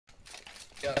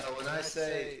Yo, when I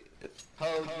say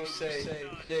ho, you say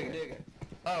nigga.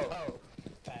 Oh.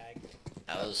 Fag.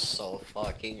 That was so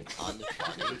fucking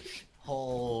unfunny.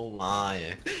 Oh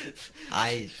my.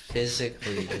 I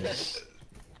physically just...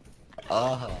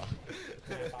 That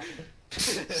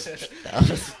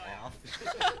was awful.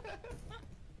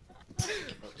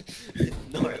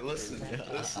 No, wait, listen,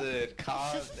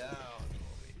 calm down.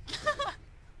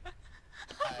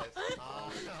 Guys,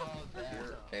 calm down.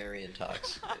 You're very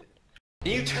intoxicated.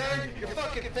 Can you turn your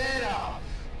fucking fan off?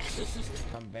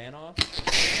 I'm Vanoff.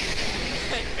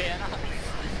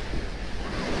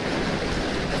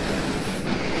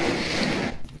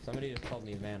 Somebody just called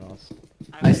me Vanoff.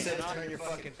 I said turn your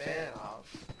fucking fan off.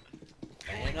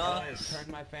 Fan off?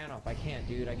 Turn my fan off. I can't,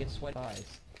 dude. I get sweat eyes.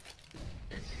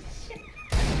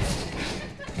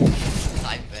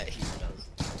 I bet he does.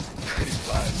 He's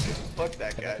fine. Fuck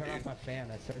that If I guy, turn off dude. my fan,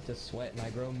 I start to sweat and I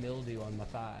grow mildew on my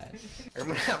thighs. I'm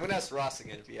gonna ask Ross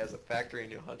again if he has a factory in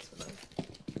New Hudson.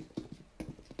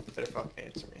 Better fucking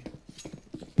answer me.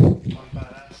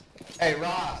 Hey,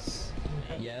 Ross!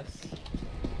 Yes.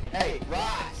 Hey,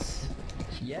 Ross!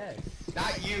 Yes.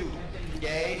 Not you,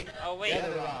 gay! Oh wait, The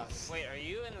other Ross. wait, are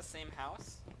you in the same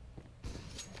house?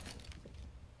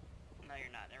 No,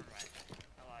 you're not. Never mind.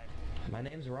 I lied. My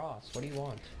name's Ross. What do you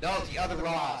want? No, the other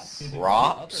Ross!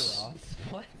 Rocks? Other Ross?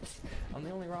 What? I'm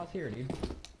the only Ross here, dude.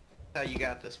 How you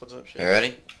got this? What's up, shit? You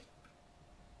ready?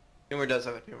 Humor does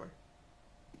have a humor.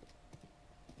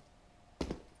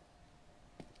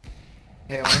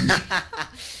 Hey,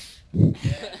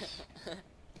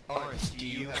 Orange, do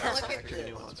you have a factory in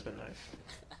New Huntsman knife?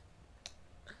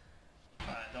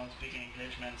 I don't speak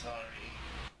English, man, sorry.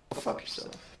 Go fuck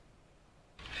yourself.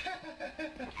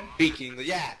 Speak English.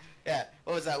 Yeah, yeah.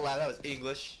 What was that laugh? That was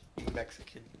English. You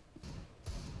Mexican.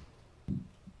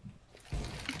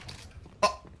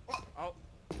 Oh, Oh,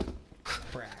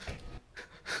 Crack.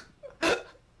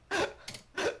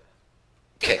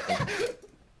 Okay.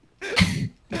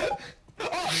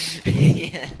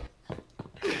 Yeah.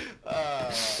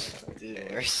 Dude, okay.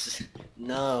 where's...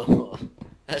 No.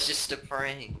 That's just a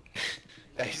prank.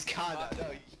 Yeah, he's gone now. No,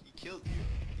 he killed you.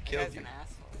 He that killed guy's you. an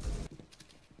asshole.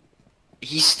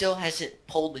 He still hasn't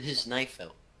pulled his knife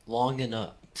out long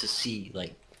enough to see,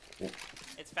 like...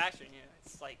 It's factory new.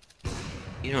 It's like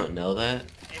You don't know that?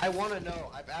 I want to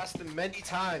know. I've asked him many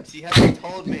times. He hasn't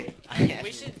told me.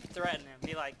 we should threaten him.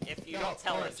 Be like, if you No, don't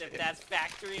tell Orange, us if if- that's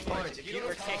factory new, Orange, if you you don't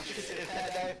were tell me kicked. if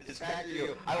that knife is factory,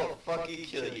 I will fucking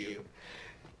kill you.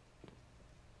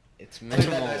 It's Tell me that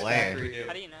minimal nice wear. factory new.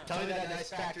 How do you know? Tell me that nice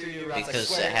factory new, Ross. I Because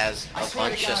swear. it has I a swear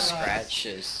to bunch God, of Ross.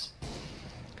 scratches.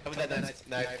 Tell me that nice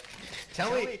knife.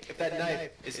 Tell me if that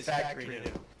knife is factory new.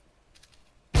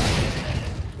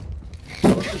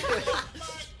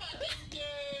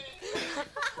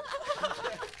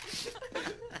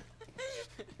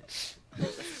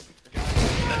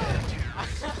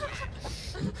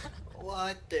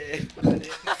 What the... This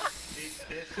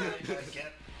guy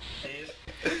get is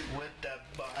with the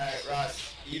box. Alright,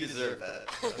 Ross, you deserve that.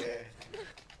 Okay.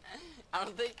 I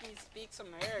don't think he speaks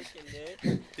American,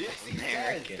 dude.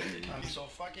 American. I'm so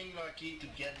fucking lucky to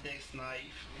get this knife.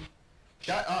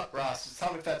 Shut up, Ross. Just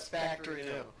tell me if that's factory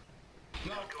new.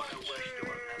 No,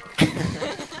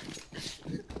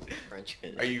 French Are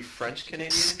Canadian. you French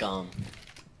Canadian? Scum.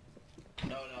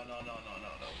 no.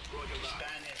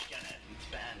 Spanish Canadian,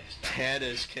 Spanish.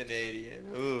 Spanish Canadian.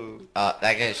 Ooh. That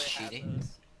guy's They have cheating. those.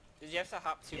 Did you have to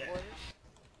hop 2 Yeah. borders?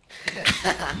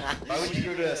 Why would you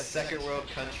go to a second world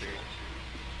country?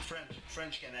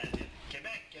 French Canadian.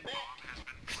 Quebec.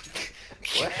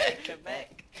 What?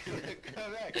 Quebec.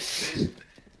 Quebec.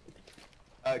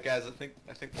 Guys, I think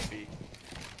we'll be.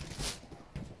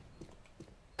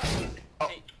 Oh,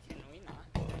 Hey, can we not?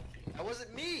 that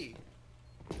wasn't me.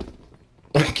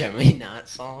 Can we not,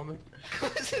 Solomon?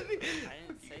 That wasn't me. I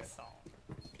didn't say Saul.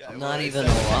 Yeah, I'm well, not it even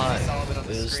said alive. Solomon on It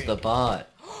the was screen. the bot.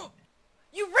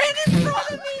 You ran in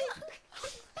front of me!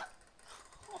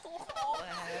 What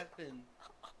happened?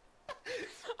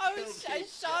 I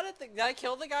shot at the. Did I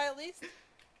kill the guy at least?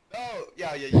 Oh,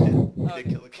 yeah, you did. You Okay,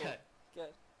 did kill the cool. guy.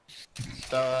 Good.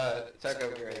 So, Taco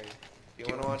Greg, you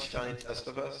wanna watch Johnny Test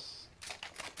of Us?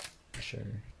 Sure.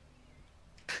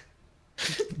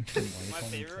 My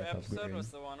favorite episode was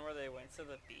the one where they went to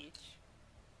the beach.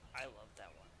 I loved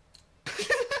that one.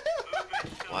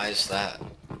 Why is that?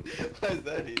 Why is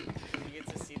that even? You get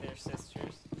to see their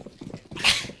sisters.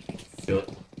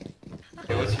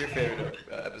 Hey, what's your favorite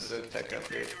episode of Taco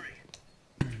Greg?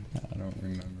 I don't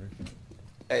remember.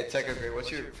 Hey, Taco Greg, what's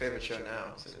your favorite show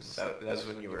now? Since that was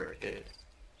when you were a kid.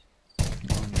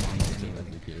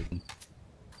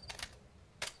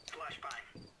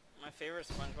 My favorite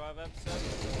SpongeBob episode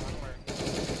was the one where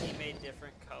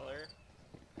different color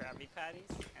Krabby Patties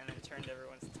and then turned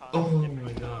everyone's tongue Oh different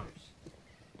my colors.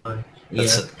 God.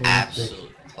 That's Yeah, an classic.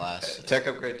 absolute classic. Tech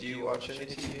Upgrade, do you watch any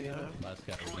TV now? Last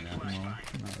guy was now. No,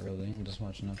 not really. I'm just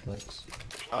watching Netflix.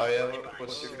 Oh yeah,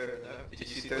 what's your favorite now? Did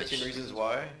you see 13 Reasons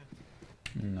Why?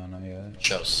 No, not yet.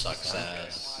 Show sucks I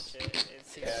ass. didn't watch it. It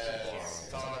seems Yeah, to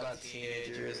it's all about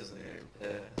teenagers and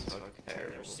it's fucking their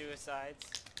terrible.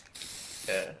 suicides.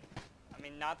 Yeah. I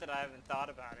mean, not that I haven't thought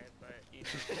about it, but you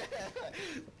know,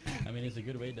 I mean, it's a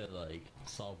good way to like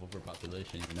solve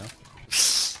overpopulation, you know?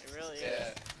 it really is. Yeah.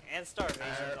 And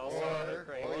starvation is also a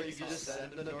great Or way you to could just solve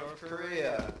send them to North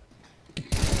Korea.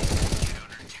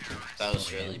 That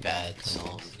was really bad,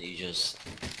 Psalm. You just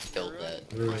killed that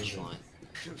punchline.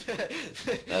 That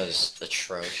was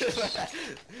atrocious.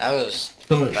 That was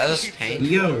painful.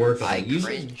 You gotta work on I it. You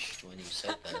cringed when you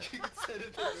said that.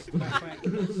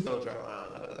 Don't try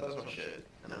around. That was my shit.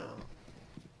 No.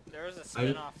 There was a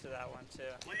spin-off to that one too.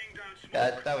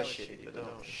 That was shitty, but no.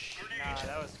 Nah,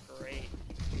 that was great.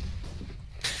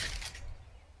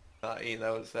 Ian,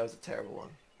 that was a terrible one.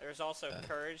 There's also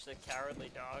Courage, the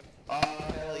Cowardly Dog. Oh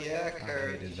hell yeah, I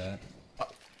Courage. hated that.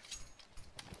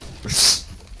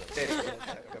 Say it again.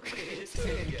 Okay, say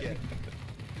it again.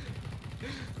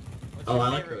 What's Oh, your I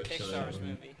like favorite Courage, so Pixar's that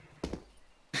movie?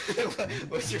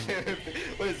 What's your favorite?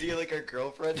 What is he like our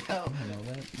girlfriend now? I know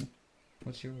that.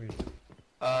 What's yours? You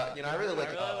know, I really I like.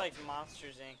 really liked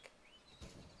Monsters Inc.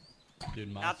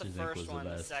 Dude, Not the Monsters Inc. was first the one, the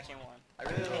best. second one. I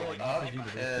really like Monsters Up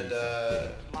University.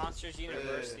 and Monsters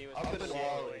University was Up the and shit.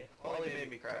 Wally. Wally made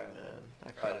me cry, man.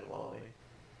 I cried in Wally.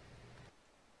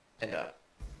 And That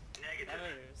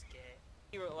movie was gay.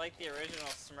 You were like the original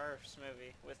Smurfs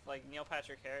movie with like Neil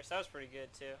Patrick Harris. That was pretty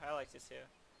good too. I liked it too.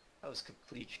 that was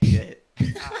complete shit. I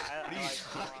What are you liked it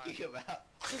a lot. talking about?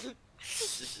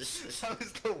 That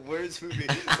was the worst movie.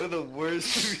 One of the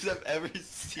worst movies I've ever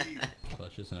seen.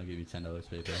 Clutch this and I'll give you $10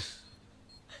 PayPal.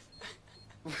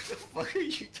 What the fuck are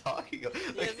you talking about?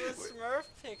 He has a Smurf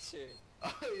picture.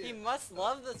 Oh, yeah. He must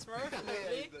love the Smurf Yeah,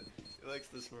 movie. he likes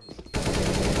the Smurfs.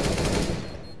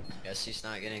 Guess he's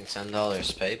not getting $10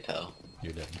 PayPal.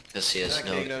 You're dead. Because he has Not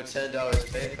getting no... no $10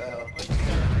 PayPal.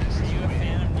 Are you a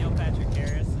fan of Neil Patrick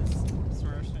Harris'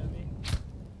 Smurfs movie?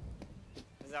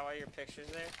 Is that why your picture's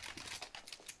there?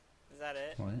 Is that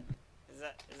it? What? Is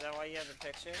that why you have the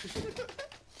picture?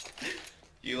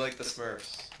 You like the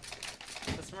Smurfs.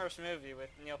 The Smurfs movie with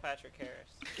Neil Patrick Harris.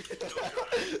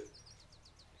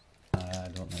 I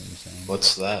don't know what you're saying.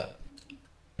 What's that?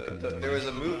 There was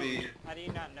a movie. How do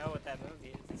you not know what that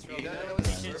movie is? It's real You good. know what the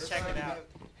You should Smurfs check it are? out.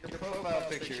 Your profile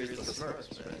picture is the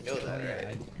Smurfs, man. You know that, Yeah,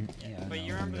 right? I But know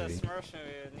you remember the movie. Smurfs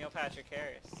movie with Neil Patrick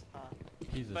Harris, huh?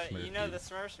 He's a But Smurf you know dude. the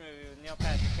Smurfs movie with Neil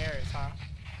Patrick Harris, huh?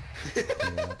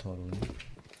 Yeah, totally.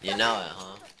 You know it,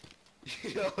 huh?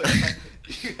 You know what?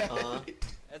 You have- Uh-huh.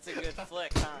 It's a good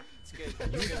flick, huh? It's good.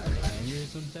 It's good. Angry or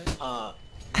something?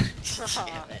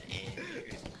 Damn it, Andrew.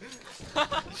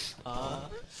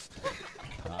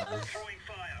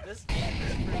 This game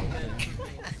is pretty good for me.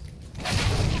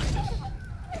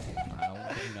 I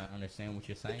don't not understand what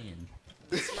you're saying.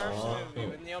 The Smurfs movie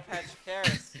with Neil Patrick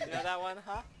Harris. You know that one,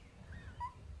 huh?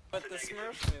 But the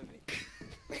Smurfs movie.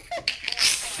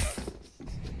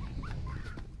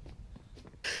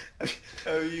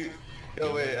 Have you?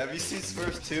 Oh wait, have you seen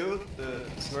Smurfs 2? The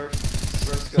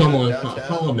Smurfs go Someone, downtown?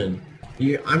 Solomon.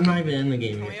 I'm not even in the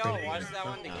game Can we yet. all watch that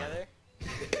one together?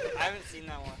 I haven't seen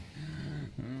that one.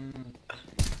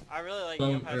 I really like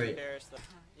Neil Patrick Great. Harris though.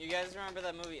 You guys remember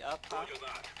that movie Up, huh?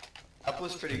 Up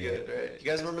was pretty good, right? You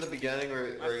guys remember the beginning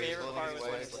where, My where he was favorite holding part his was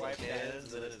when wife's his like, wife died.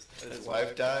 hands and his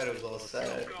wife died? It was all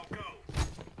sad.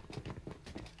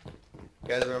 You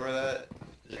guys remember that?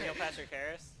 Neil Patrick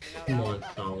Harris. You know Come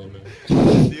that on, one?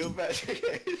 Solomon. Neil Patrick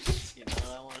Harris. You know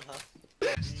that one, huh?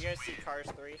 Did you guys see Cars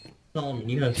 3? Solomon,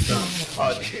 you gotta stop.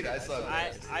 Oh dude, I saw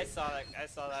I that.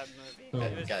 saw that movie. Oh,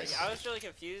 It was guys. I was really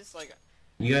confused, like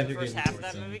You guys the are first getting half of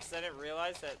that tortured. movie, because I didn't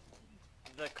realize that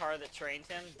the car that trained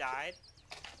him died.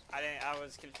 I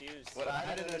was confused. What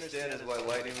I didn't understand is why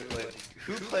Lightning was like,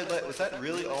 who played Lightning? Was that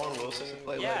really Owen Wilson who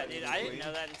played Yeah, Lightning? dude, I didn't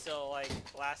know that until like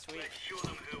last week.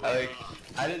 I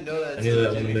didn't know that I knew until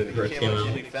that when the movie first came came on out.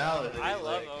 Jimmy Fallon. and I he's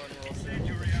love like, Owen Wilson.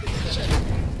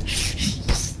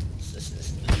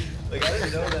 Like, I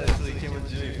didn't know that until he came on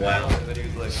Jimmy Wow. Fallon, and he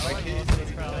was like, Owen I can't Wilson's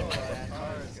even probably know my about dad.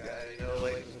 cars, guy, you know,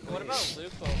 like... What about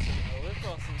Luke Wilson? Oh, Luke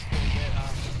Wilson's pretty good,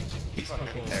 huh? He's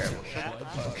fucking terrible. Yeah?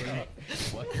 Huh? Okay.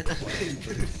 What? Why are you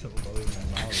putting so low in my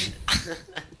mouth?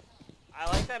 I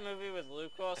like that movie with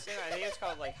Luke Wilson. I think it's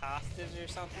called like Hostage or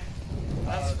something.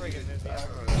 That's a pretty good movie.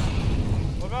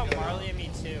 What about Marley and Me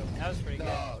Too? That was pretty good.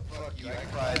 No, fuck you. I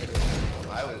cried.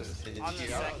 I was in On the tears.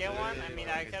 second one, I mean,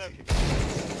 I could have.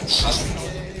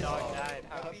 Puppy Dog died.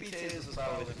 Puppy Tales was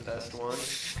probably the best one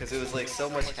because it was like so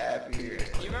much happier.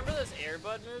 You remember those Air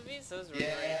Bud movies? Those were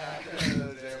Yeah, great.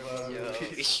 Yo,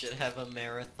 we should have a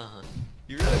marathon.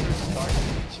 You realize we're just talking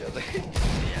to each other.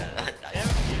 Yeah, They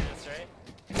haven't seen this, right?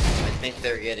 I think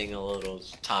they're getting a little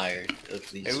tired of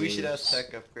these Maybe we should have memes.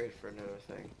 tech upgrade for another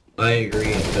thing. I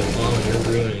agree, but Solomon, you're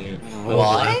ruining it. I was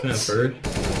What? laughing at first.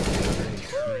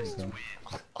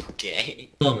 Okay.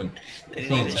 Solomon, They need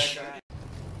Solomon. to sh-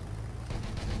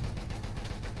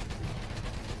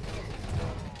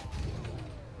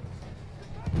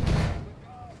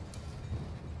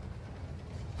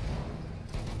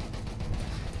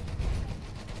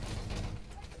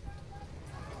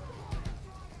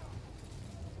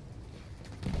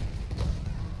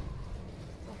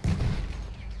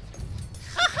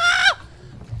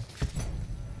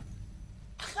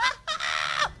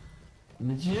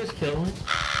 Did you just kill him?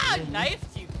 Ah,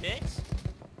 knifed you, bitch!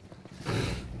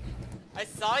 I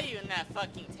saw you in that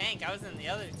fucking tank. I was in the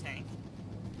other tank.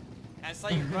 And I saw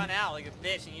you run out like a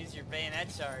bitch and use your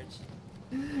bayonet charge.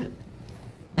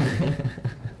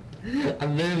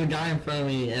 There was a guy in front of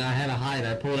me and I had to hide.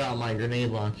 I pulled out my grenade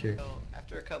launcher. So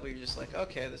after a couple, you're just like,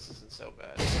 okay, this isn't so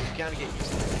bad. You gotta get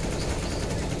used to it.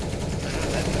 They're not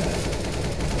that bad.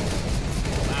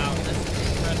 Wow, this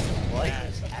is impressive. Like bad.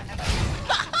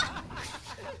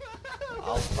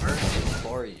 I'll burn it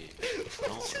for you.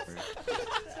 Don't worry.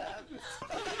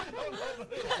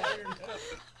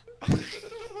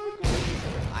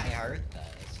 I heard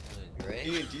that. It sounded great.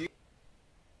 Ian, do you?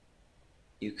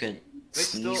 You can They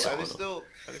still? sneeze Are on they them. still?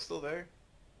 Are they still there?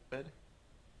 Bed.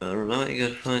 I don't know. You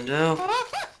gotta find out.